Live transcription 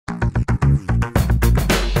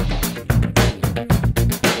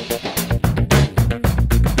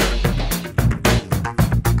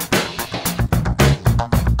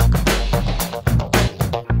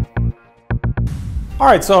All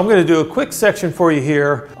right, so I'm going to do a quick section for you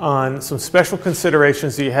here on some special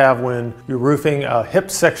considerations that you have when you're roofing a hip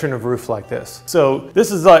section of roof like this. So this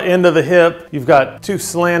is the end of a hip. You've got two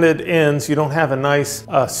slanted ends. You don't have a nice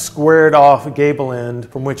squared off gable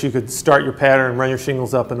end from which you could start your pattern and run your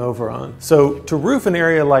shingles up and over on. So to roof an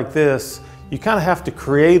area like this, you kind of have to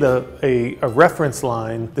create a reference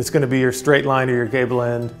line that's going to be your straight line or your gable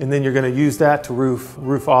end, and then you're going to use that to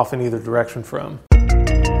roof off in either direction from.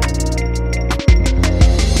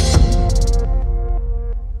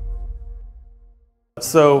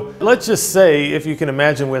 So let's just say, if you can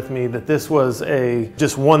imagine with me, that this was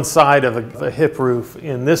just one side of a hip roof,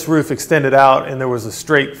 and this roof extended out and there was a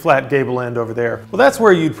straight flat gable end over there. Well, that's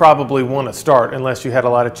where you'd probably want to start, unless you had a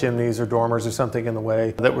lot of chimneys or dormers or something in the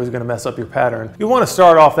way that was going to mess up your pattern. You want to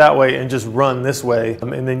start off that way and just run this way,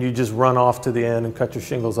 and then you just run off to the end and cut your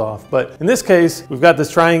shingles off. But in this case, we've got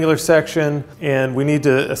this triangular section and we need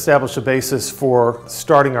to establish a basis for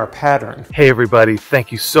starting our pattern. Hey everybody,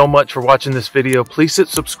 thank you so much for watching this video. Please hit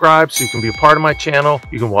subscribe so you can be a part of my channel.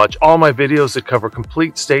 You can watch all my videos that cover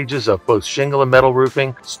complete stages of both shingle and metal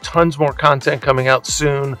roofing. There's tons more content coming out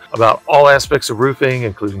soon about all aspects of roofing,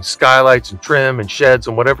 including skylights and trim and sheds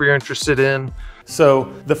and whatever you're interested in.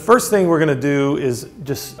 So the first thing we're going to do is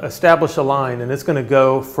just establish a line, and it's going to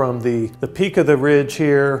go from the peak of the ridge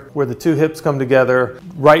here where the two hips come together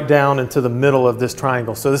right down into the middle of this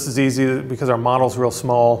triangle. So this is easy because our model's real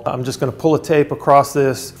small. I'm just going to pull a tape across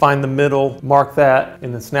this, find the middle, mark that,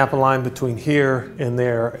 and then snap a line between here and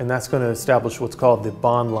there, and that's going to establish what's called the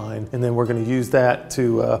bond line. And then we're going to use that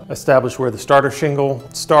to establish where the starter shingle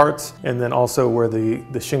starts, and then also where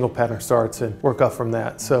the shingle pattern starts, and work up from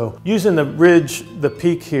that. So using the ridge, the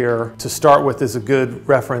peak here to start with is a good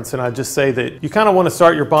reference, and I just say that you kind of want to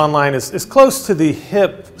start your bond line as close to the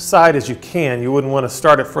hip side as you can. You wouldn't want to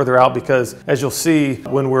start it further out, because as you'll see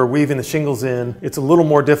when we're weaving the shingles in, it's a little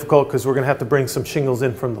more difficult because we're going to have to bring some shingles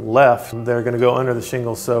in from the left. They're going to go under the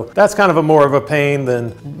shingles, so that's kind of more of a pain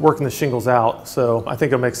than working the shingles out. So I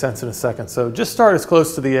think it'll make sense in a second. So just start as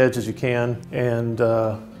close to the edge as you can, and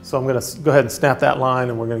so I'm going to go ahead and snap that line,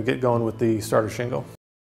 and we're going to get going with the starter shingle.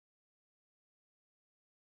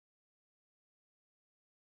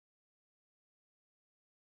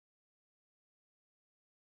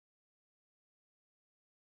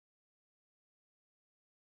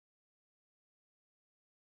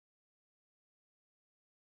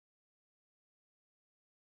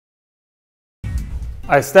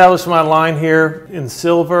 I established my line here in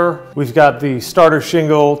silver. We've got the starter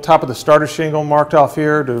shingle, top of the starter shingle marked off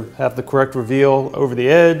here to have the correct reveal over the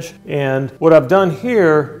edge. And what I've done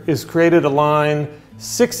here is created a line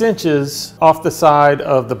 6 inches off the side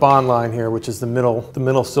of the bond line here, which is the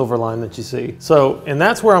middle silver line that you see. So, and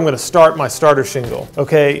that's where I'm going to start my starter shingle.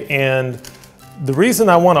 Okay, and the reason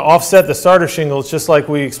I want to offset the starter shingle is just like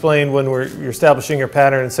we explained when you're establishing your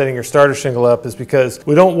pattern and setting your starter shingle up, is because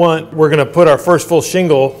we're going to put our first full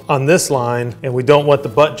shingle on this line, and we don't want the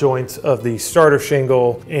butt joints of the starter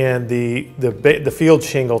shingle and the field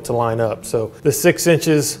shingle to line up. So the 6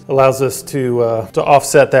 inches allows us to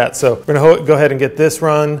offset that. So we're going to go ahead and get this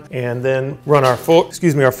run, and then run our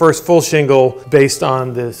first full shingle based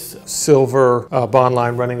on this silver bond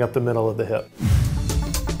line running up the middle of the hip.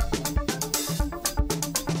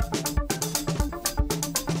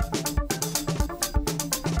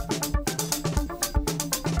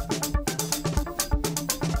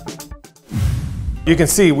 You can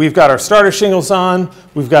see we've got our starter shingles on.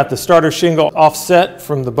 We've got the starter shingle offset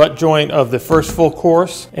from the butt joint of the first full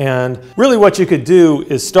course. And really what you could do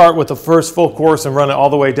is start with the first full course and run it all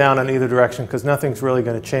the way down in either direction, because nothing's really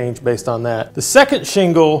going to change based on that. The second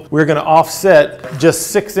shingle, we're going to offset just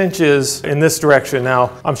 6 inches in this direction.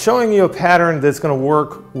 Now, I'm showing you a pattern that's going to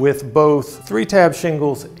work with both 3-tab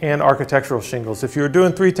shingles and architectural shingles. If you were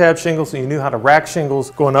doing 3-tab shingles and you knew how to rack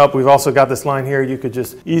shingles going up, we've also got this line here. You could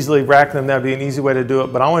just easily rack them. That'd be an easy way to do it.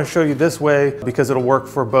 But I want to show you this way because it'll work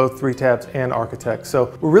for both 3-tabs and architect.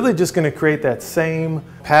 So we're really just going to create that same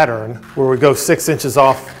pattern where we go 6 inches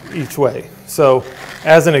off each way. So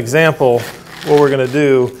as an example, what we're going to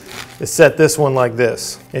do is set this one like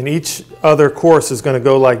this, and each other course is going to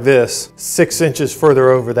go like this, 6 inches further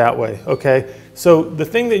over that way. Okay, so the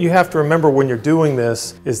thing that you have to remember when you're doing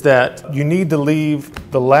this is that you need to leave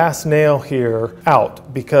the last nail here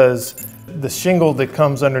out, because the shingle that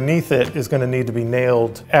comes underneath it is going to need to be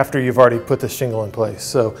nailed after you've already put the shingle in place.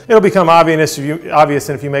 So it'll become obvious,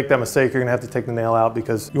 and if you make that mistake, you're going to have to take the nail out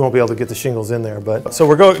because you won't be able to get the shingles in there. But so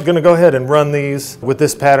we're going to go ahead and run these with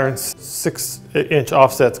this pattern, 6-inch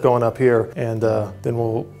offsets going up here, and then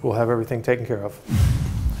we'll have everything taken care of.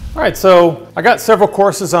 All right, so I got several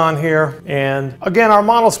courses on here, and again, our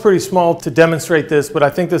model's pretty small to demonstrate this, but I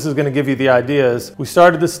think this is going to give you the ideas. We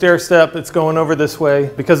started the stair step, it's going over this way.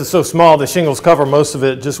 Because it's so small, the shingles cover most of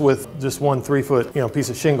it just with just one 3-foot piece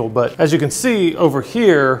of shingle. But as you can see over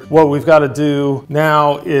here, what we've got to do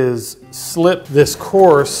now is slip this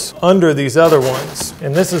course under these other ones.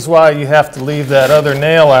 And this is why you have to leave that other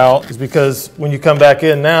nail out, is because when you come back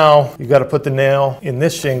in now, you've got to put the nail in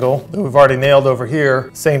this shingle that we've already nailed over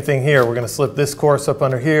here. Same thing here. We're going to slip this course up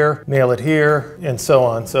under here, nail it here, and so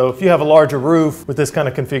on. So if you have a larger roof with this kind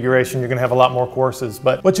of configuration, you're going to have a lot more courses.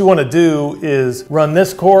 But what you want to do is run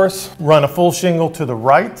this course, run a full shingle to the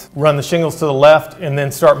right, run the shingles to the left, and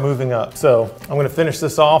then start moving up. So I'm going to finish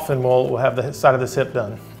this off, and we'll have the side of this hip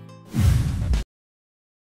done.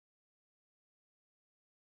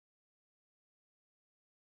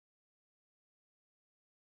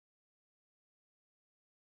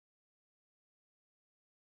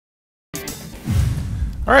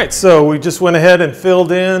 All right, so we just went ahead and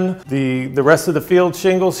filled in the rest of the field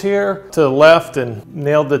shingles here to the left and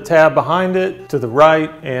nailed the tab behind it, to the right,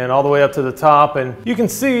 and all the way up to the top. And you can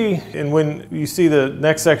see, and when you see the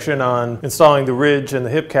next section on installing the ridge and the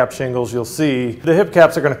hip cap shingles, you'll see the hip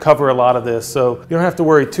caps are going to cover a lot of this, so you don't have to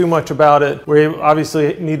worry too much about it. We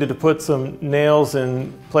obviously needed to put some nails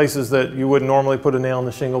in places that you wouldn't normally put a nail in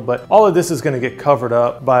the shingle, but all of this is going to get covered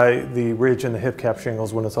up by the ridge and the hip cap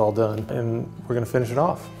shingles when it's all done, and we're going to finish it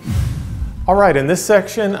off. All right, in this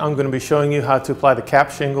section, I'm going to be showing you how to apply the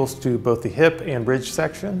cap shingles to both the hip and ridge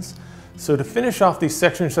sections. So to finish off these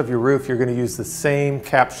sections of your roof, you're going to use the same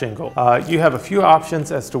cap shingle. You have a few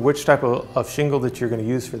options as to which type of shingle that you're going to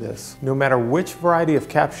use for this. No matter which variety of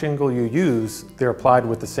cap shingle you use, they're applied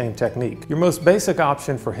with the same technique. Your most basic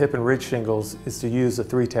option for hip and ridge shingles is to use a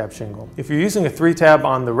 3-tab shingle. If you're using a 3-tab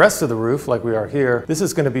on the rest of the roof, like we are here, this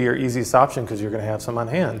is going to be your easiest option because you're going to have some on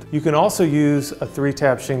hand. You can also use a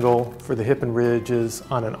 3-tab shingle for the hip and ridges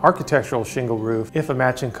on an architectural shingle roof if a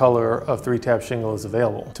matching color of 3-tab shingle is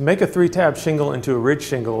available. To make a 3-tab shingle into a ridge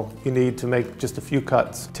shingle, you need to make just a few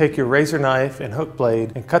cuts. Take your razor knife and hook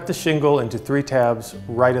blade and cut the shingle into 3 tabs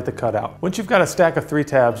right at the cutout. Once you've got a stack of 3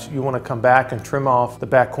 tabs, you want to come back and trim off the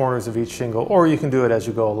back corners of each shingle, or you can do it as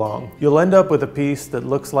you go along. You'll end up with a piece that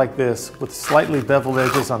looks like this, with slightly beveled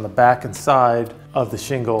edges on the back and side of the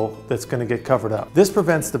shingle that's going to get covered up. This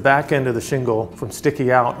prevents the back end of the shingle from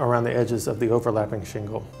sticking out around the edges of the overlapping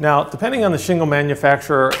shingle. Now, depending on the shingle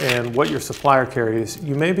manufacturer and what your supplier carries,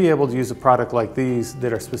 you may be able to use a product like these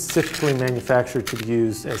that are specifically manufactured to be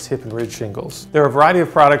used as hip and ridge shingles. There are a variety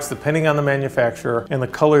of products depending on the manufacturer and the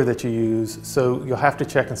color that you use, so you'll have to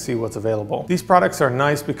check and see what's available. These products are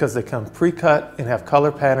nice because they come pre-cut and have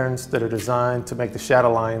color patterns that are designed to make the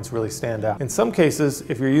shadow lines really stand out. In some cases,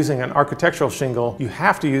 if you're using an architectural shingle, you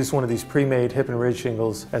have to use one of these pre-made hip and ridge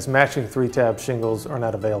shingles, as matching 3-tab shingles are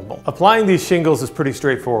not available. Applying these shingles is pretty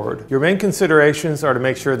straightforward. Your main considerations are to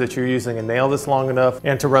make sure that you're using a nail that's long enough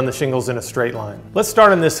and to run the shingles in a straight line. Let's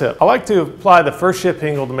start on this hip. I like to apply the first hip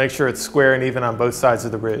shingle to make sure it's square and even on both sides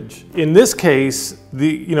of the ridge. In this case,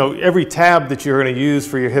 every tab that you're going to use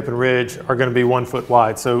for your hip and ridge are going to be 1 foot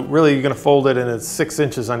wide. So really you're going to fold it and it's 6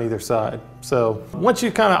 inches on either side. So once you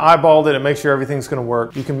kind of eyeballed it and make sure everything's going to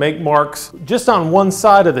work, you can make marks just on one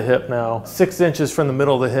side of the hip now, 6 inches from the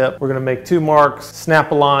middle of the hip. We're going to make 2 marks,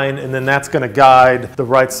 snap a line, and then that's going to guide the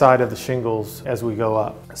right side of the shingles as we go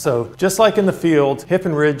up. So just like in the field, hip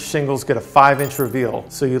and ridge shingles get a 5-inch reveal.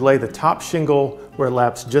 So you lay the top shingle where it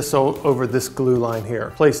laps just over this glue line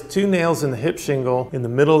here. Place 2 nails in the hip shingle in the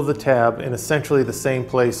middle of the tab in essentially the same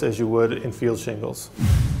place as you would in field shingles.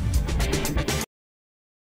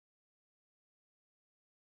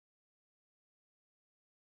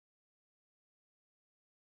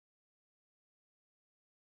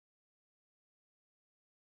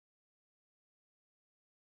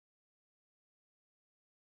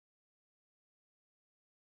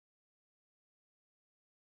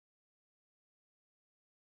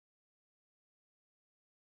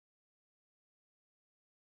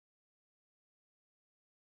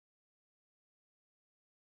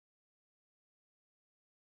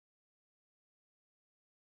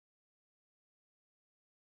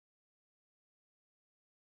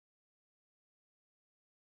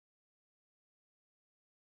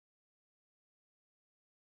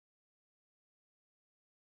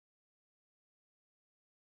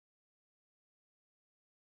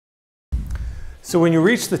 So when you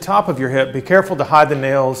reach the top of your hip, be careful to hide the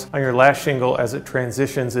nails on your last shingle as it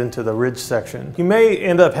transitions into the ridge section. You may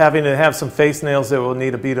end up having to have some face nails that will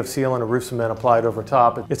need a bead of seal and a roof cement applied over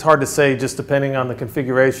top. It's hard to say just depending on the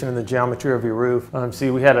configuration and the geometry of your roof. See,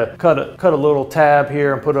 we had to cut a little tab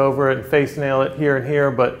here and put over it and face nail it here and here,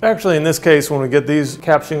 but actually in this case, when we get these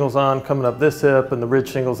cap shingles on coming up this hip and the ridge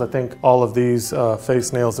shingles, I think all of these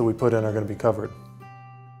face nails that we put in are going to be covered.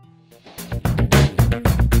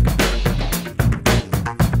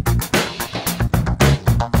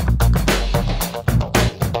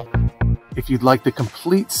 If you'd like the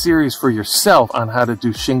complete series for yourself on how to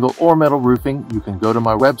do shingle or metal roofing, you can go to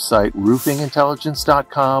my website,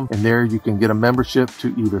 RoofingIntelligence.com, and there you can get a membership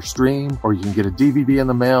to either stream or you can get a DVD in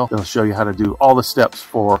the mail that'll show you how to do all the steps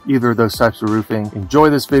for either of those types of roofing. Enjoy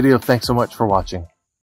this video. Thanks so much for watching.